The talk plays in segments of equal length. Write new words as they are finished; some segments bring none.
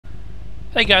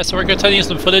Hey guys, so we're going to tell you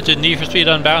some footage of Need For Speed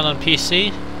Unbound on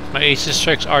PC. My Asus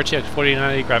Strix RTX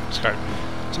 4090 graphics card.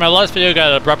 So my last video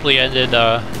got abruptly ended,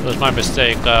 it was my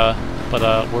mistake, but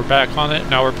we're back on it.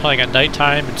 Now we're playing at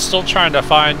nighttime and still trying to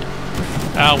find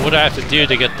out what I have to do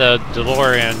to get the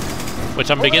DeLorean, which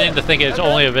I'm beginning to think is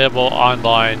only available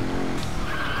online.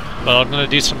 But I'm going to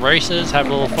do some races, have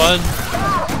a little fun,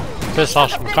 piss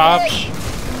off some cops,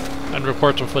 and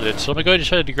record some footage. So let me go ahead and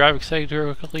show you the graphics settings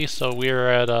real quickly. So we're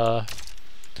at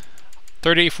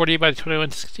 3840 by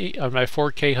 2160 on my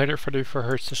 4K 144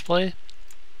 Hertz display.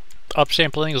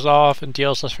 Upsampling is off and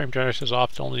DLSS frame generation is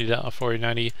off. Only down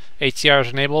 4090. HDR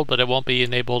is enabled, but it won't be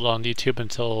enabled on YouTube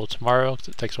until tomorrow because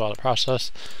it takes a while to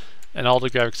process. And all the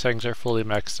graphics settings are fully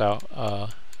maxed out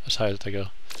as high as they go.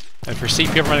 And for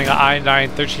CPU, I'm running an i9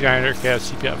 13900K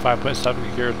CPU at 5.7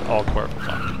 GHz All-Core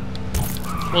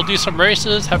OC. We'll do some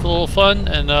races, have a little fun,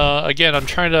 and again, I'm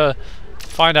trying to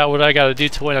find out what I gotta do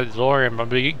to win a DeLorean. I'm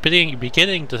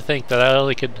beginning to think that I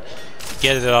only could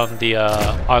get it on the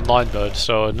online mode.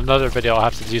 So in another video, I'll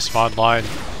have to do some online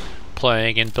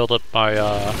playing and build up my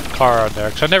car on there.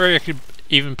 Because I never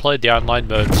even played the online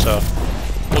mode. So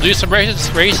we'll do some races,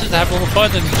 have a little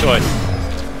fun, and enjoy.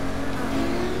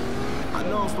 I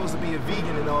know I'm supposed to be a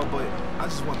vegan and all, but I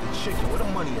just want the chicken. Where the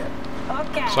money at?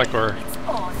 Okay. It's like we're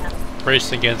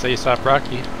racing against Aesop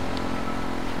Rocky.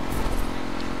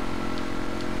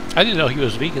 I didn't know he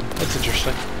was vegan. That's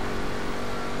interesting.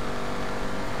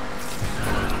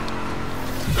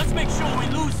 Let's make sure we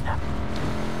lose them.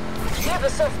 We have the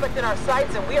suspect in our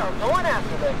sights and we are going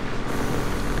after them.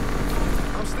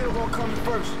 I'm still gonna come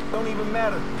first. Don't even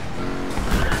matter.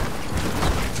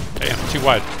 Damn, too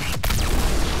wide.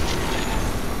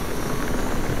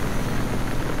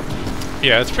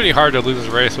 Yeah, it's pretty hard to lose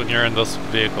a race when you're in this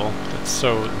vehicle. It's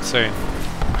so insane.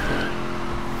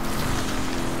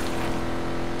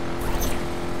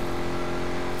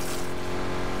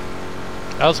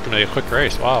 That was going to be a quick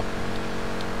race, wow.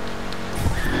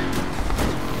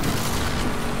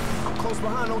 I'm close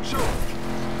behind, no choke.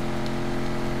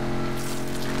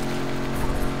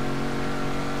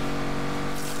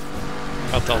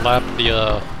 About to lap the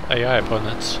AI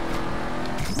opponents.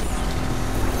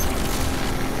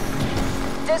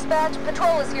 Dispatch,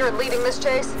 patrol is here leading this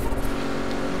chase.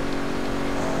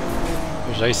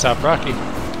 There's Aesop Rocky.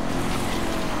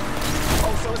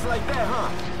 Oh, so it's like that, huh?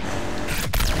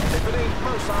 If it ain't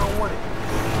first, I don't want it.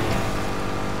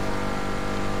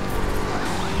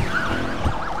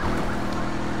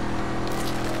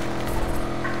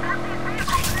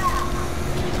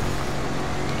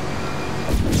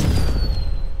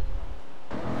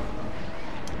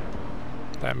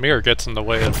 That mirror gets in the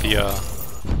way of the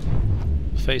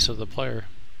face of the player.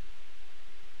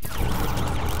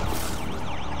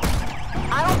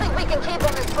 I don't think we can keep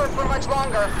on this foot for much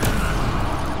longer.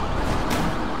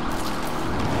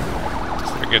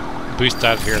 I get boost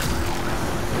out of here.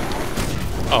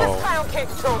 Oh, This clown can't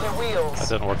control their wheels. that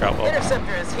didn't work out well.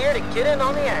 Interceptor is here to get in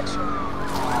on the action.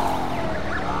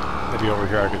 Maybe over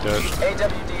here I could do it.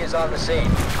 AWD is on the scene.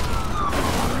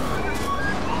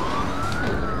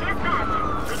 Dispatch,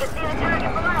 we can see the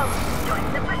target below. Join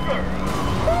the pursuit.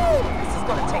 Woo! This is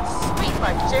gonna take sweet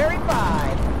like cherry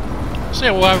pie. So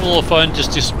yeah, we'll have a little fun,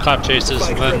 just do some cop chases,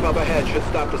 and then should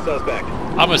stop the suspect.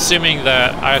 I'm assuming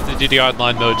that I have to do the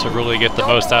online mode to really get the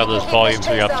most out of this Volume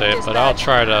 3 update, but I'll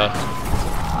try to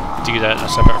do that in a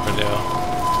separate video.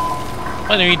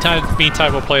 But in the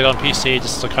meantime, we'll play it on PC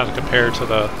just to kind of compare to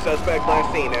the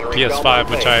PS5,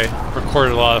 which I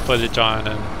recorded a lot of footage on,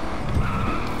 and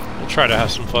we'll try to have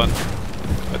some fun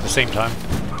at the same time.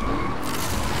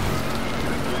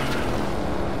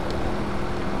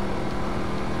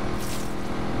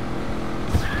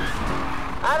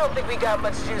 I don't think we got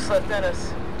much juice left in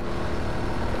us.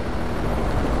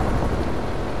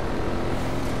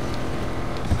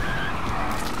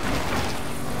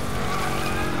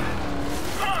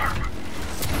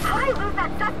 How do I lose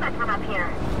that suspect from up here?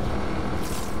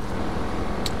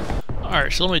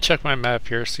 Alright, so let me check my map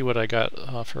here, see what I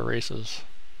got for races.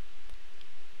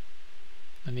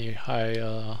 Any high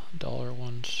dollar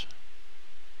ones?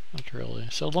 Not really.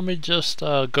 So let me just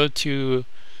go to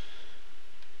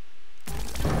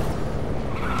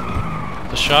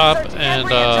the shop and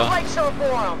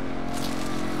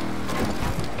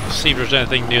see if there's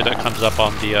anything new that comes up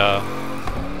on the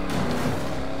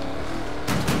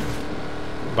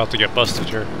about to get busted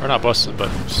here. Or not busted,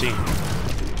 but seen.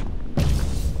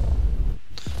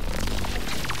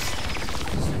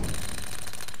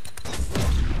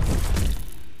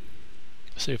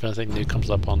 See if anything new comes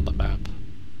up on the map.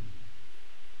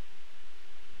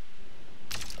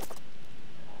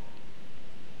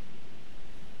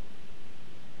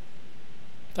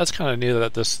 That's kind of new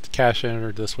that this cache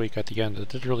entered this week at the end. It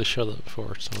didn't really show that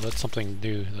before, so that's something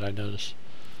new that I noticed.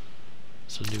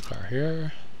 So new car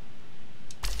here.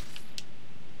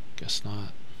 Guess not.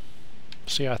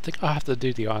 So yeah, I think I'll have to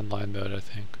do the online mode, I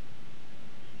think,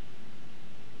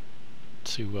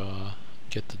 to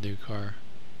get the new car.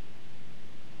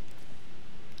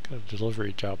 Got a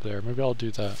delivery job there. Maybe I'll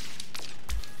do that.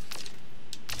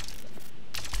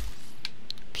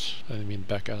 Oops, I didn't mean to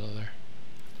back out of there.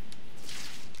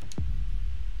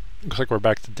 Looks like we're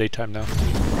back to daytime now.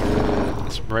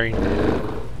 Some rain.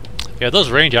 Yeah, those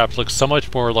rain jobs look so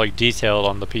much more like detailed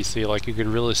on the PC. Like you could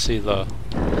really see the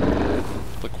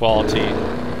quality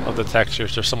of the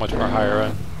textures. They're so much more higher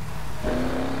end.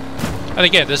 And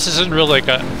again, this isn't really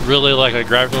like a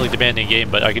graphically demanding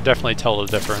game, but I could definitely tell the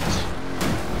difference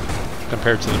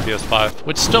compared to the PS5,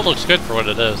 which still looks good for what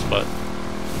it is, but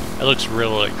it looks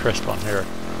really crisp on here.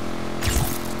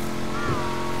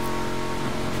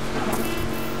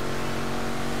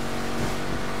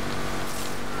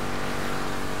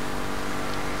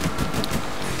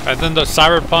 And then the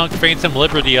Cyberpunk Phantom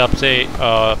Liberty update,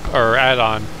 or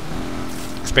add-on,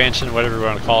 expansion, whatever you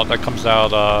want to call it, that comes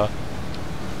out, I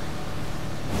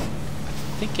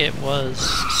think it was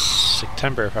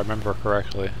September, if I remember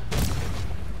correctly.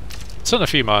 It's in a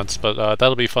few months, but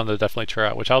that'll be fun to definitely try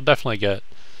out, which I'll definitely get.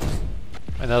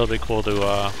 And that'll be cool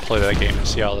to play that game and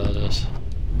see how that is.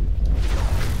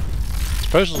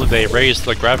 Supposedly they raised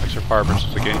the graphics requirements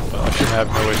of the game, but I should have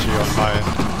no issue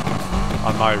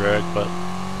on my rig, but...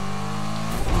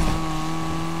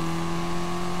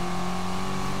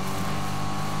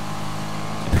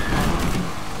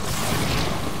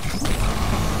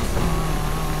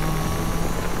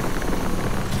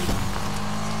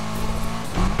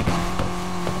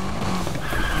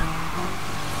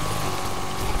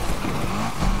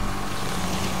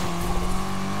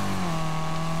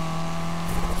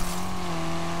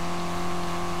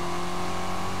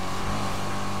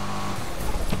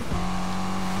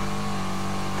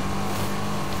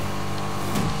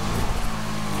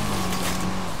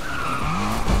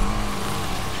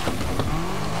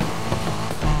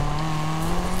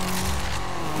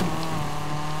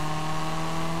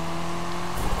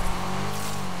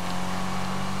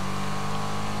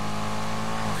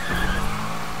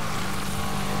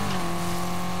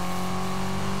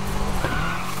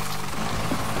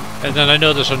 And then I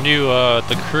know there's a new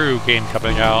The Crew game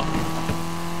coming out.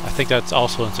 I think that's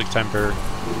also in September.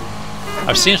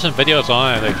 I've seen some videos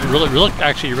on it. They look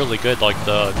actually really good. Like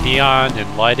the neon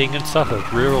and lighting and stuff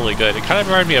look really good. It kind of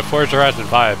reminded me of Forza Horizon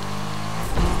 5.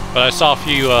 But I saw a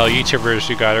few YouTubers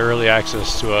who got early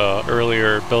access to a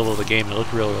earlier build of the game. It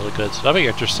looked really, really good. So that'd be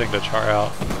interesting to try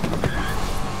out.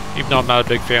 Even though I'm not a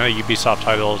big fan of Ubisoft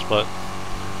titles, but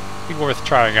it'd be worth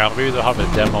trying out. Maybe they'll have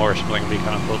a demo or something. It'd be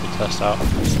kind of cool to test out.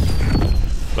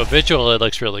 But visually, it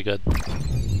looks really good.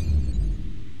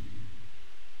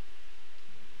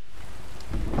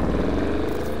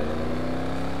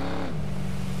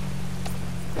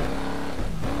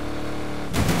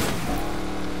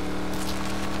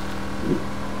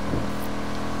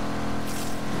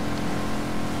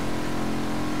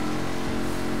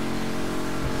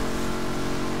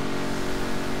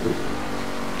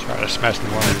 Try to smash me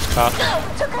one of these cops. No,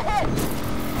 we took a hit.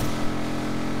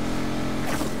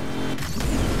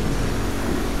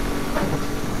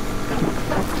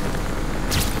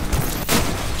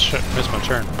 Shit, missed my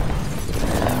turn.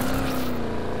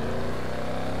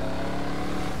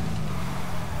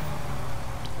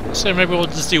 So maybe we'll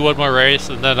just do one more race,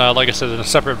 and then, like I said, in a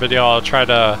separate video, I'll try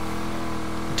to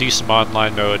do some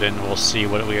online mode, and we'll see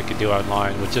what we can do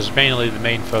online, which is mainly the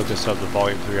main focus of the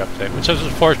Volume 3 update, which is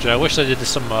unfortunate. I wish I did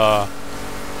some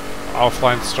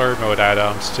offline story mode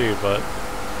add-ons too, but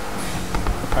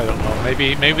I don't know.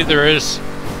 Maybe there is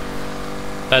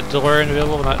that DeLorean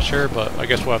available. I'm not sure, but I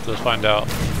guess we'll have to find out.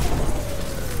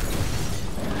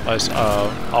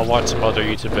 I'll watch some other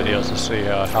YouTube videos to see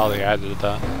how they added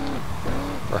that,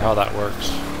 or how that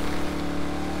works.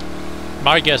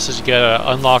 My guess is you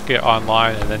gotta unlock it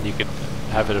online, and then you can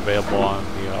have it available on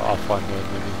the offline mode,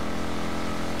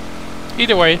 maybe.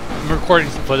 Either way, I'm recording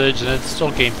some footage, and it's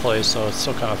still gameplay, so it's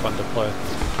still kind of fun to play.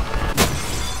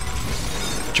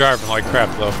 Driving like crap,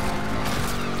 though.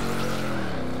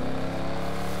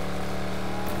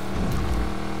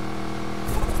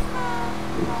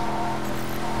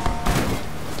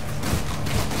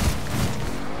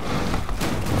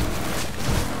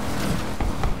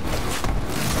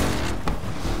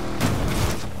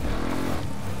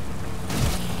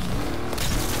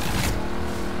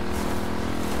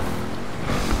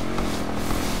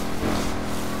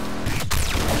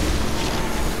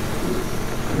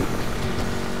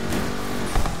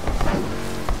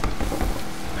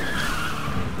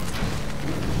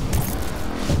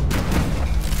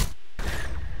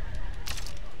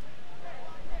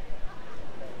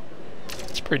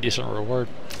 Pretty decent reward.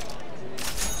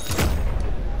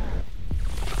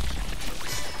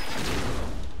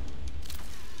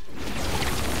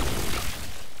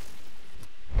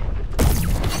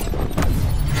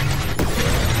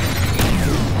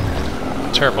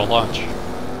 Terrible launch.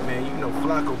 Man, you know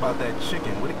Flacco about that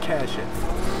chicken. Where the cash at?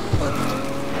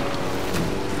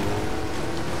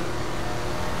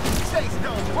 Chase,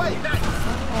 don't wait.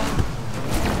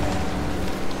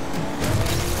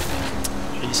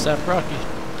 He's that Rocky.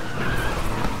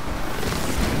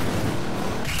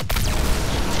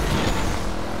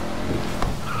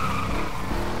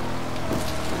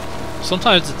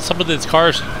 Sometimes some of these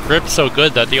cars grip so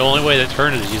good that the only way to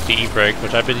turn is use the e-brake,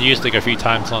 which I've been using a few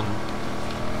times on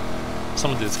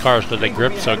some of these cars, but they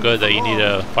grip so good that you need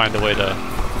to find a way to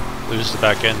lose the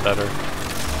back end better.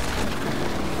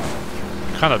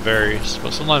 Kind of varies,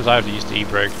 but sometimes I have to use the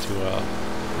e-brake to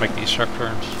make these sharp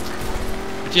turns,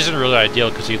 which isn't really ideal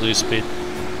because you lose speed.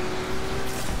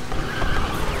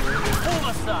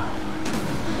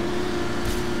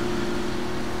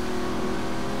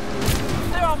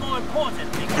 There are more important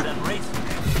things than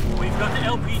racing. We've got the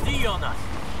LPD on us.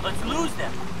 Let's lose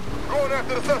them. Going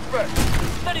after the suspect.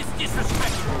 That is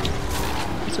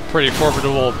disrespectful. He's a pretty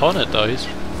formidable opponent, though. He's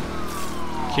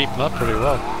keeping up pretty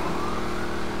well.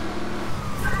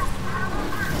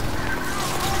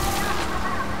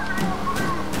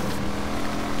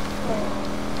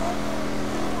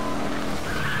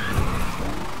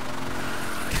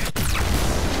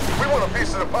 We want a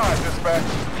piece of the pie, dispatch.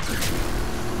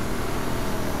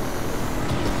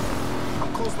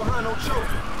 I'm close behind, no choke.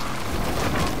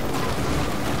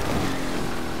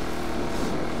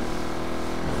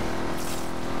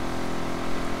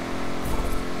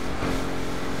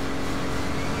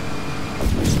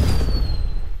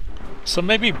 So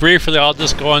maybe briefly I'll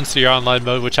just go into your online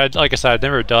mode, which like I said, I've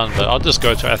never done, but I'll just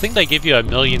go to it. I think they give you $1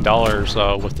 million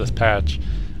with this patch.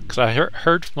 Because I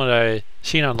heard from what I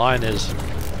seen online is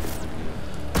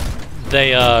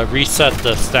they reset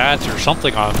the stats or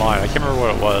something online. I can't remember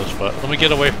what it was, but let me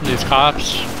get away from these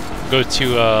cops, go to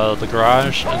the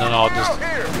garage, and then I'll just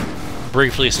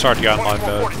briefly start the online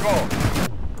mode.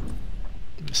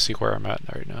 Let me see where I'm at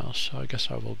right now, so I guess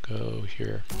I will go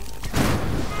here.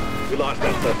 We lost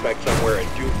that suspect somewhere in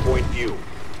Dew Point View.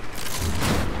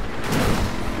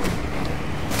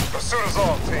 Pursuit is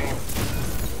on, team.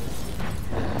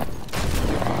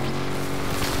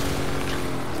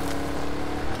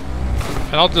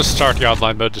 And I'll just start the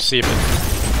online mode to see if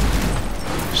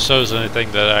it shows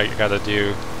anything that I gotta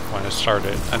do when I start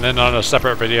it. And then on a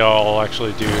separate video I'll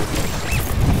actually do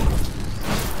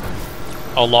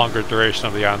a longer duration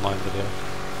of the online video.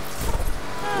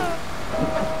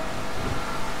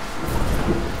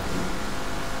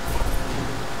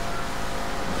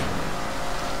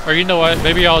 Or you know what,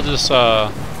 maybe I'll just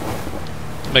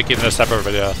make it in a separate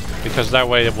video, because that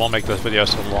way it won't make this video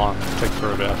so long, take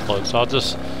forever to upload. So I'll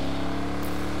just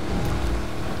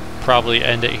probably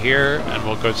end it here, and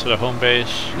we'll go to the home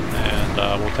base,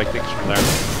 and we'll take things from there.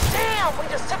 Damn, we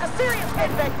just took a serious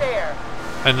hit back there.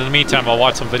 And in the meantime, I'll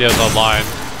watch some videos online,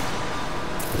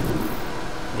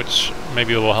 which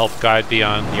maybe will help guide me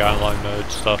on the online mode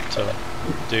stuff to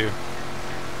do.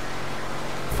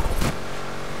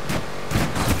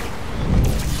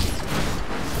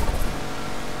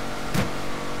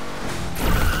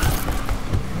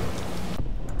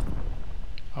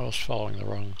 I was following the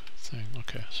wrong thing.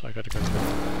 Okay, so I gotta go through.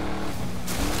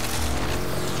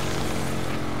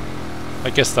 I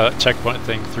guess that checkpoint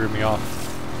thing threw me off.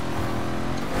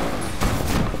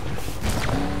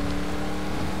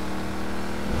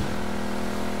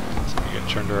 So we get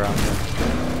turned around here.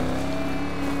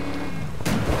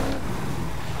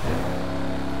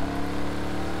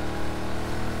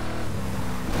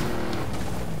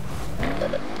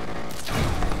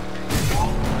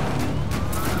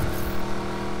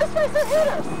 Hit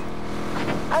us.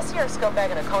 I see our scope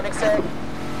bag in a Koenigsegg.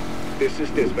 This is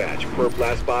dispatch. Perp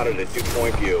last spotted at Dew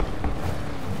Point View.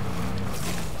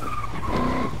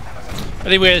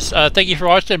 Anyways, thank you for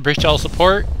watching. Appreciate all the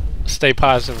support. Stay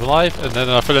positive in life. And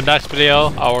then for the next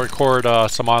video, I'll record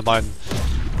some online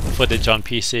footage on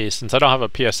PC. Since I don't have a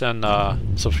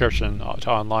PSN subscription to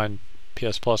online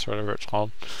PS Plus or whatever it's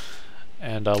called.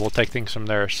 And we'll take things from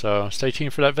there. So stay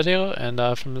tuned for that video. And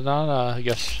from then on, I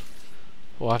guess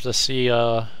we'll have to see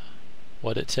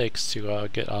what it takes to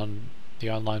get on the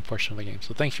online portion of the game.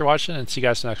 So thanks for watching, and see you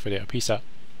guys in the next video. Peace out.